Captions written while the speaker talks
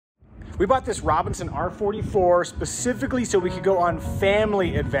We bought this Robinson R44 specifically so we could go on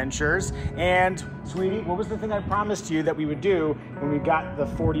family adventures. And, sweetie, what was the thing I promised you that we would do when we got the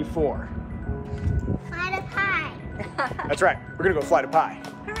 44? Fly to pie. That's right. We're gonna go fly to pie.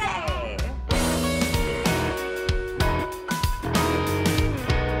 Hooray!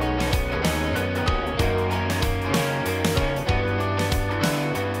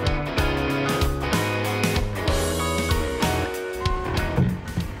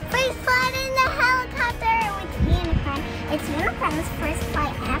 Please fly in the helicopter with Unicorn. It's Unicorn's first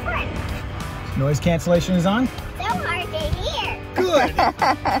flight ever. Noise cancellation is on? So hard to hear. Good.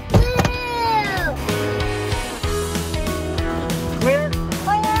 Woo! Clear?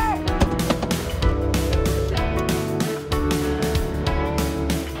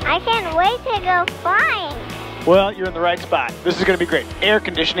 I can't wait to go flying. Well, you're in the right spot. This is gonna be great. Air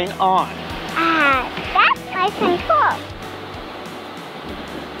conditioning on. That's nice and cool.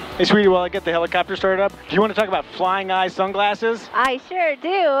 Hey, sweetie, while I get the helicopter started up, do you want to talk about flying eye sunglasses? I sure do.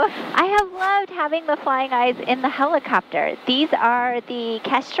 I have loved having the flying eyes in the helicopter. These are the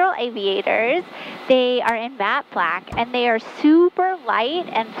Kestrel Aviators. They are in matte black and they are super light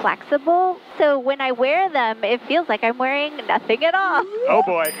and flexible. So when I wear them, it feels like I'm wearing nothing at all. Oh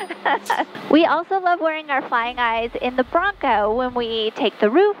boy. We also love wearing our flying eyes in the Bronco when we take the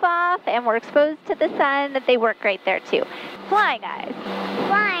roof off and we're exposed to the sun. They work great there too. Flying eyes.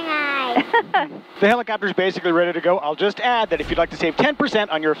 Flying eye. The helicopter's basically ready to go. I'll just add that if you'd like to save 10%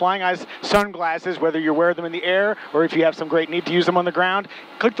 on your flying eyes sunglasses, whether you wear them in the air or if you have some great need to use them on the ground,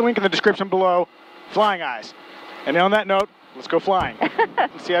 click the link in the description below. Flying eyes. And on that note, let's go flying.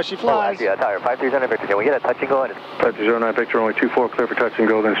 Let's see how she flies. Yeah, tower 530 Victor. Can we get a touch and go? 5309 Victor, only 24 clear for touch and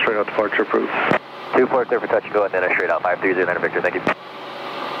go, then straight out departure approved. 24 clear for touch and go, and then a straight out 5309 Victor. Thank you.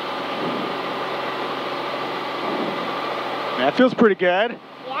 That feels pretty good.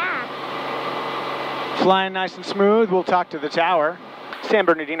 Yeah. Flying nice and smooth. We'll talk to the tower. San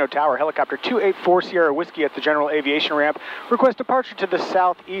Bernardino Tower, helicopter 284 Sierra Whiskey at the general aviation ramp. Request departure to the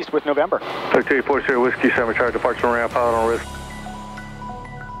southeast with November. 284 Sierra Whiskey, semi charge departure ramp, out on risk.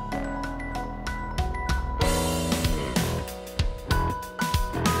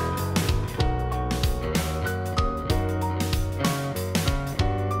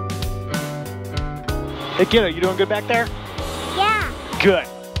 Hey kiddo, you doing good back there? Yeah. Good.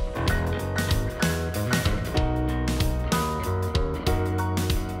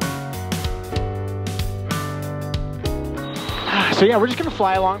 So yeah, we're just gonna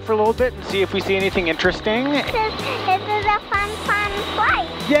fly along for a little bit and see if we see anything interesting. This is a fun flight.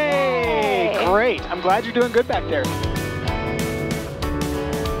 Yay! Yay! Great. I'm glad you're doing good back there.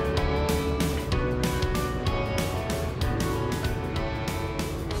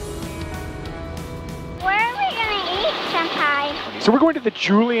 Where are we gonna eat some pie? So we're going to the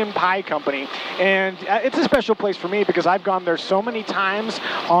Julian Pie Company, and it's a special place for me because I've gone there so many times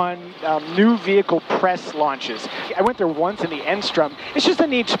on new vehicle press launches. I went there once in the Enstrom. It's just a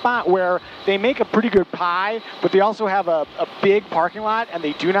neat spot where they make a pretty good pie, but they also have a big parking lot, and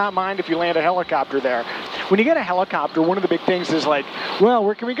they do not mind if you land a helicopter there. When you get a helicopter, one of the big things is like, well,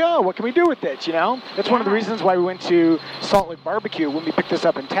 where can we go? What can we do with it, you know? That's one of the reasons why we went to Salt Lake Barbecue when we picked this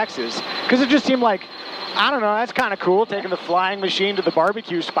up in Texas, because it just seemed like, I don't know, that's kind of cool, taking the flying machine to the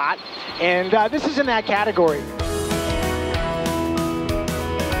barbecue spot. And this is in that category.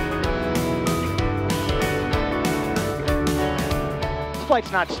 This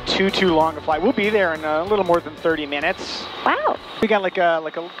flight's not too long a flight. We'll be there in a little more than 30 minutes. Wow. We got like a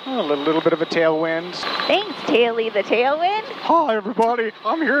little bit of a tailwind. Thanks, Taily the Tailwind. Hi, everybody.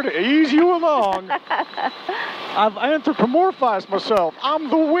 I'm here to ease you along. I've anthropomorphized myself. I'm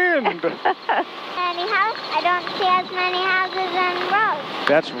the wind. Any house? I don't see as many houses and roads.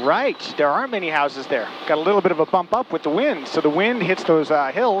 That's right. There aren't many houses there. Got a little bit of a bump up with the wind. So the wind hits those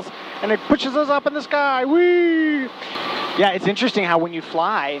hills and it pushes us up in the sky. Whee! Yeah, it's interesting how when you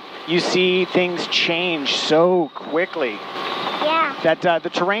fly, you see things change so quickly. Yeah. That the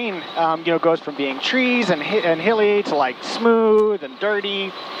terrain, goes from being trees and hilly to like smooth and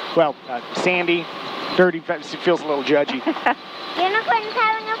dirty. Well, sandy. Dirty feels a little judgy. Unicorn's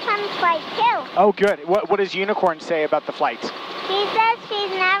having a fun flight too. Oh, good. What does Unicorn say about the flight? She says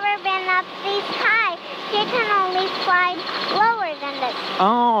she's never been up this high. She can only fly lower than this.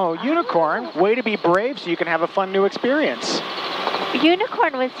 Oh, Unicorn, way to be brave so you can have a fun new experience.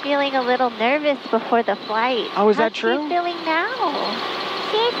 Unicorn was feeling a little nervous before the flight. Oh, is that true? How's she feeling now?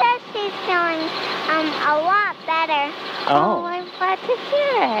 She says she's feeling a lot better. Oh, I'm glad to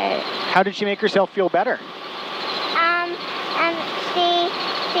hear it. How did she make herself feel better? And she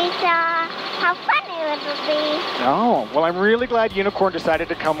saw how how fun it would be. Oh, well, I'm really glad Unicorn decided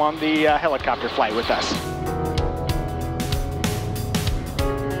to come on the helicopter flight with us.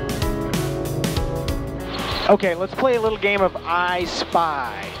 Okay, let's play a little game of I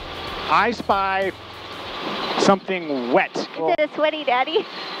Spy. I spy something wet. Is it a sweaty daddy?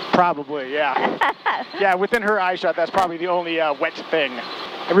 Probably, yeah. Yeah, within her eye shot, that's probably the only wet thing.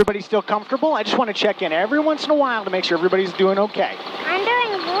 Everybody still comfortable? I just want to check in every once in a while to make sure everybody's doing okay. I'm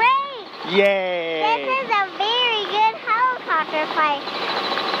doing great. Yay! This is a very good helicopter flight.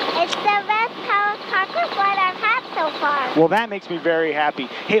 It's the best helicopter flight I've had so far. Well, that makes me very happy.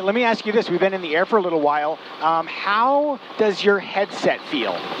 Hey, let me ask you this. We've been in the air for a little while. How does your headset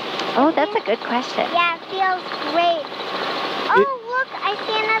feel? Oh, that's a good question. Yeah, it feels great. Oh, look, I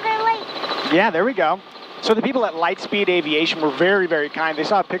see another lake. Yeah, there we go. So the people at Lightspeed Aviation were very, very kind. They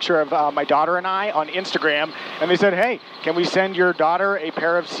saw a picture of my daughter and I on Instagram, and they said, hey, can we send your daughter a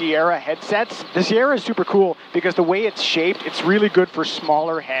pair of Sierra headsets? The Sierra is super cool because the way it's shaped, it's really good for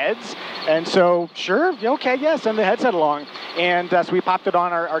smaller heads. And so, sure, okay, yeah, send the headset along. And so we popped it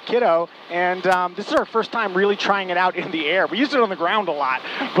on our kiddo, and this is our first time really trying it out in the air. We used it on the ground a lot,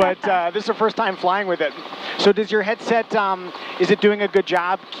 but this is our first time flying with it. So does your headset, is it doing a good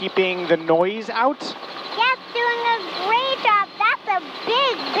job keeping the noise out? Yes, doing a great job. That's a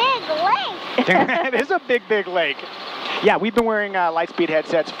big, big lake. It is a big, big lake. Yeah, we've been wearing Lightspeed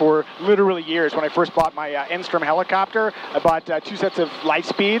headsets for literally years. When I first bought my Enstrom helicopter, I bought 2 sets of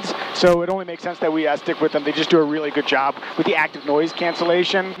Lightspeeds, so it only makes sense that we stick with them. They just do a really good job with the active noise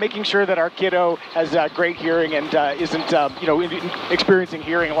cancellation, making sure that our kiddo has great hearing and isn't experiencing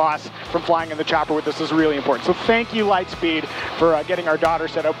hearing loss from flying in the chopper with us is really important. So thank you, Lightspeed, for getting our daughter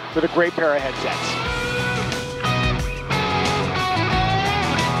set up with a great pair of headsets.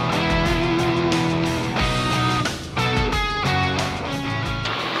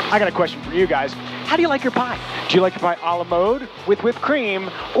 I got a question for you guys. How do you like your pie? Do you like your pie a la mode, with whipped cream,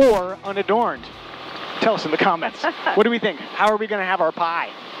 or unadorned? Tell us in the comments. What do we think? How are we going to have our pie?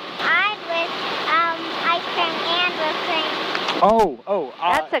 I'd with ice cream and whipped cream.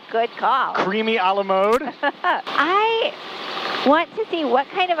 That's a good call. Creamy a la mode? I want to see what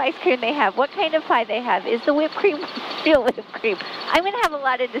kind of ice cream they have, what kind of pie they have. Is the whipped cream real whipped cream? I'm going to have a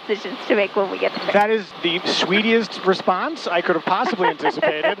lot of decisions to make when we get there. That is the sweetest response I could have possibly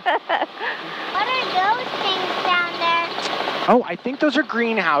anticipated. What are those things down there? Oh, I think those are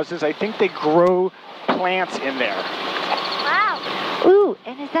greenhouses. I think they grow plants in there. Wow. Ooh,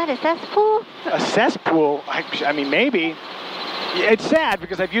 and is that a cesspool? A cesspool? I mean, maybe. It's sad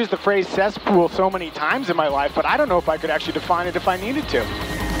because I've used the phrase cesspool so many times in my life, but I don't know if I could actually define it if I needed to.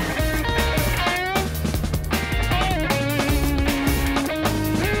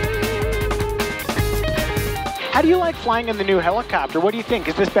 How do you like flying in the new helicopter? What do you think?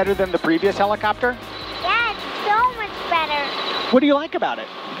 Is this better than the previous helicopter? Yeah, it's so much better. What do you like about it?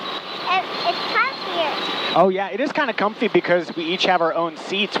 It's comfier. Oh yeah, it is kind of comfy because we each have our own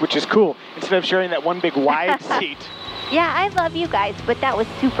seats, which is cool, instead of sharing that one big wide seat. Yeah, I love you guys, but that was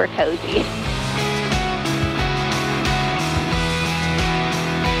super cozy.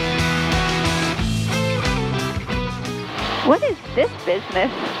 What is this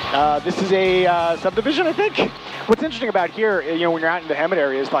business? This is a subdivision, I think. What's interesting about here, when you're out in the Hemet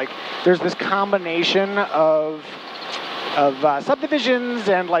area, is like there's this combination of subdivisions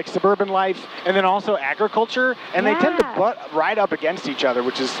and like suburban life, and then also agriculture, and they tend to butt right up against each other,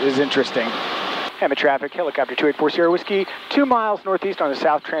 which is interesting. Hemet traffic, helicopter 284 Sierra Whiskey, 2 miles northeast on the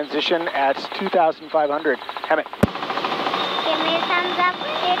south transition at 2,500. Hemet. Give me a thumbs up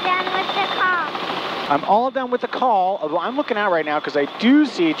when you're done with the call. I'm all done with the call, although I'm looking out right now because I do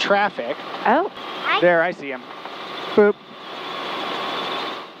see traffic. Oh. There, I see him. Boop.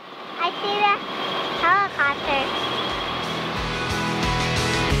 I see the helicopter.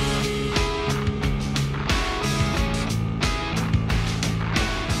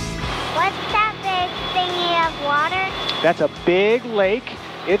 What's that big thingy of water? That's a big lake.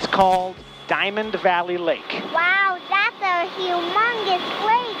 It's called Diamond Valley Lake. Wow, that's a humongous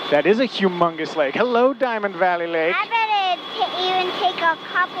lake. That is a humongous lake. Hello, Diamond Valley Lake. I bet it'd even take a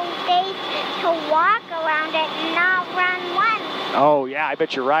couple days to walk around it and not run once. Oh, yeah, I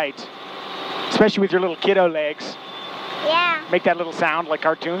bet you're right. Especially with your little kiddo legs. Yeah. Make that little sound like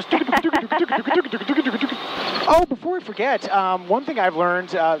cartoons. Oh, before we forget, one thing I've learned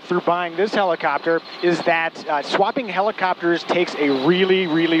through buying this helicopter is that swapping helicopters takes a really,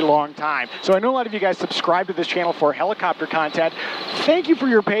 really long time. So I know a lot of you guys subscribe to this channel for helicopter content. Thank you for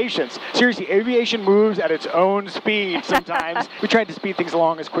your patience. Seriously, aviation moves at its own speed sometimes. We tried to speed things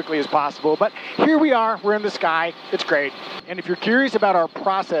along as quickly as possible, but here we are. We're in the sky. It's great. And if you're curious about our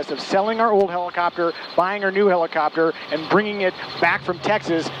process of selling our old helicopter, buying our new helicopter, and bringing it back from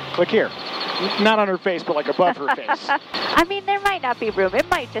Texas, click here. Not on her face, but like above her face. I mean, there might not be room. It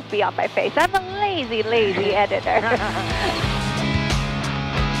might just be on my face. I'm a lazy, lazy editor.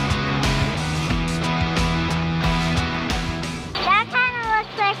 That kind of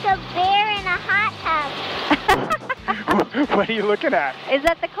looks like a bear in a hot tub. What are you looking at? Is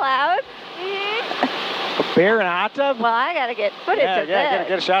that the clouds? Mm-hmm. A bear in a hot tub? Well, I gotta get footage of this. Gotta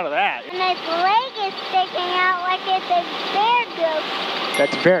get a shot of that. And its leg is sticking out like it's a bear ghost.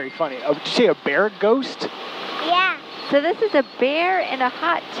 That's very funny. Oh, did you say a bear ghost? Yeah. So this is a bear in a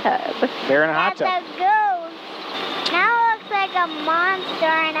hot tub. Bear in a hot That's tub. a ghost. Now it looks like a monster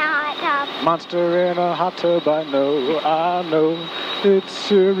in a hot tub. Monster in a hot tub, I know, it's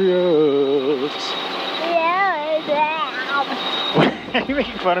serious. Yeah. Are you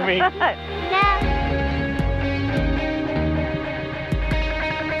making fun of me? No.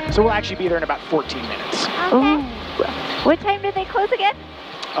 So we'll actually be there in about 14 minutes. Okay. Ooh. What time do they close again?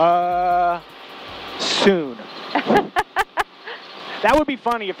 Soon. That would be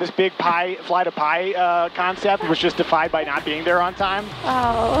funny if this big fly to pie concept was just defied by not being there on time.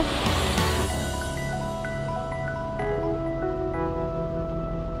 Oh.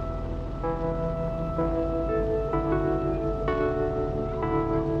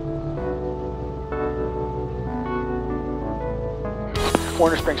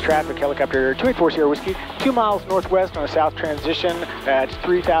 Warner Springs traffic, helicopter 284 Sierra Whiskey, 2 miles northwest on a south transition at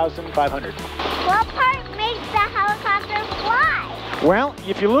 3,500. What part makes the helicopter fly? Well,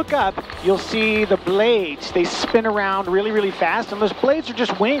 if you look up, you'll see the blades. They spin around really, really fast, and those blades are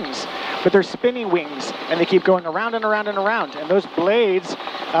just wings, but they're spinning wings, and they keep going around and around and around. And those blades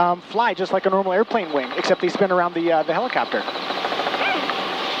fly just like a normal airplane wing, except they spin around the helicopter.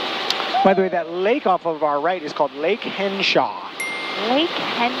 By the way, that lake off of our right is called Lake Henshaw. Lake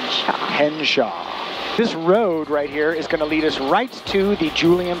Henshaw. Henshaw. This road right here is going to lead us right to the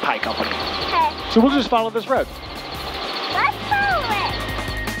Julian Pie Company. Okay. So we'll just follow this road. Let's follow it.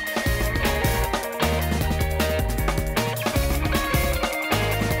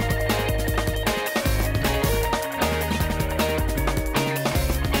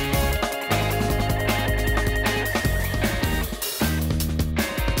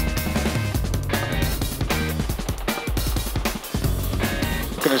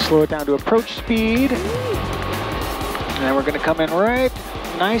 Going to slow it down to approach speed. And then we're going to come in right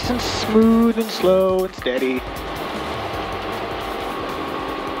nice and smooth and slow and steady.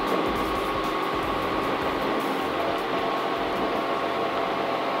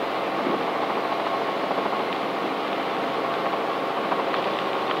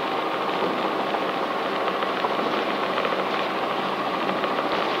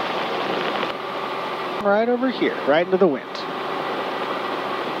 Right over here, right into the wind.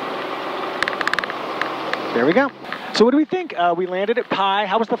 There we go. So what do we think? We landed at Pie.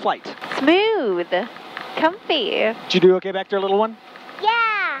 How was the flight? Smooth. Comfy. Did you do okay back there, little one?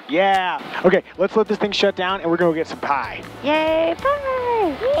 Yeah. Yeah. Okay, let's let this thing shut down and we're going to get some pie. Yay,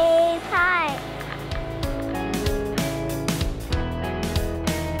 pie. Yay, pie.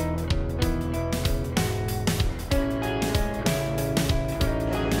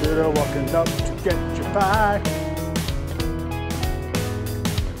 You're walking up to get your pie.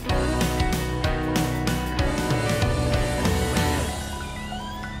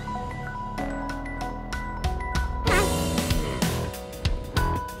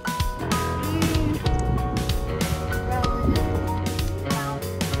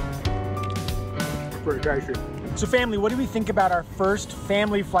 Pretty tasty. So family, what do we think about our first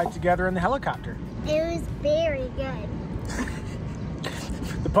family flight together in the helicopter? It was very good.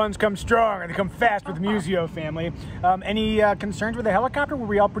 The puns come strong and they come fast with the Muzio family. Any concerns with the helicopter? Were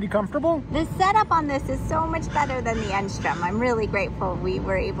we all pretty comfortable? The setup on this is so much better than the Enstrom. I'm really grateful we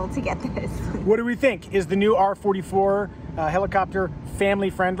were able to get this. What do we think? Is the new R44 helicopter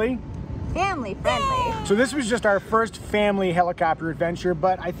family friendly? Family friendly. So this was just our first family helicopter adventure,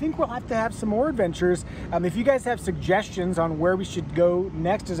 but I think we'll have to have some more adventures. If you guys have suggestions on where we should go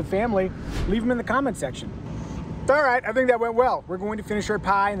next as a family, leave them in the comment section. All right, I think that went well. We're going to finish our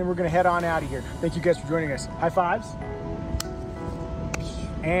pie and then we're going to head on out of here. Thank you guys for joining us. High fives.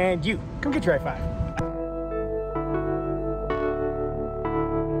 And you, come get your high five.